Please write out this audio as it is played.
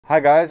Hi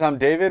guys, I'm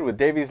David with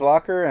Davey's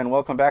Locker and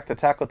welcome back to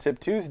Tackle Tip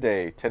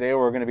Tuesday. Today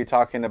we're going to be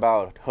talking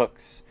about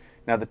hooks.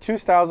 Now the two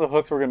styles of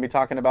hooks we're going to be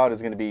talking about is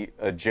going to be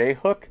a J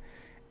hook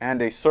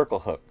and a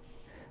circle hook.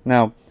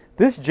 Now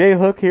this J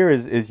hook here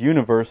is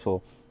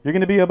universal. You're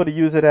going to be able to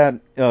use it at,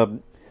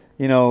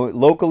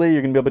 locally.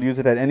 You're going to be able to use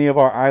it at any of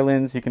our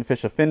islands. You can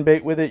fish a fin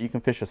bait with it. You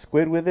can fish a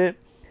squid with it.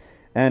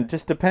 And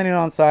just depending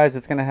on size,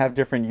 it's going to have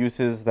different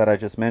uses that I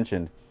just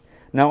mentioned.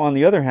 Now on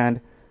the other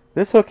hand,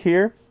 this hook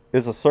here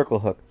is a circle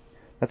hook.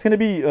 That's going to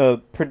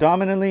be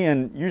predominantly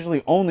and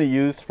usually only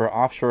used for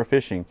offshore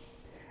fishing.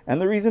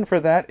 And the reason for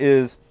that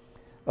is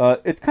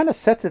it kind of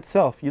sets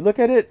itself. You look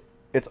at it,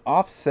 it's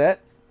offset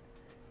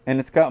and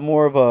it's got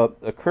more of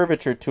a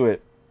curvature to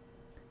it.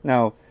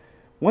 Now,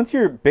 once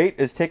your bait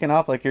is taken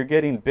off like you're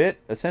getting bit,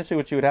 essentially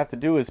what you would have to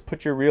do is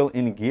put your reel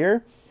in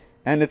gear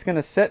and it's going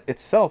to set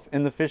itself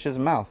in the fish's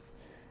mouth.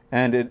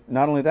 And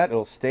not only that,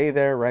 it'll stay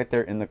there right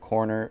there in the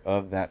corner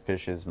of that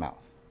fish's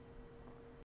mouth.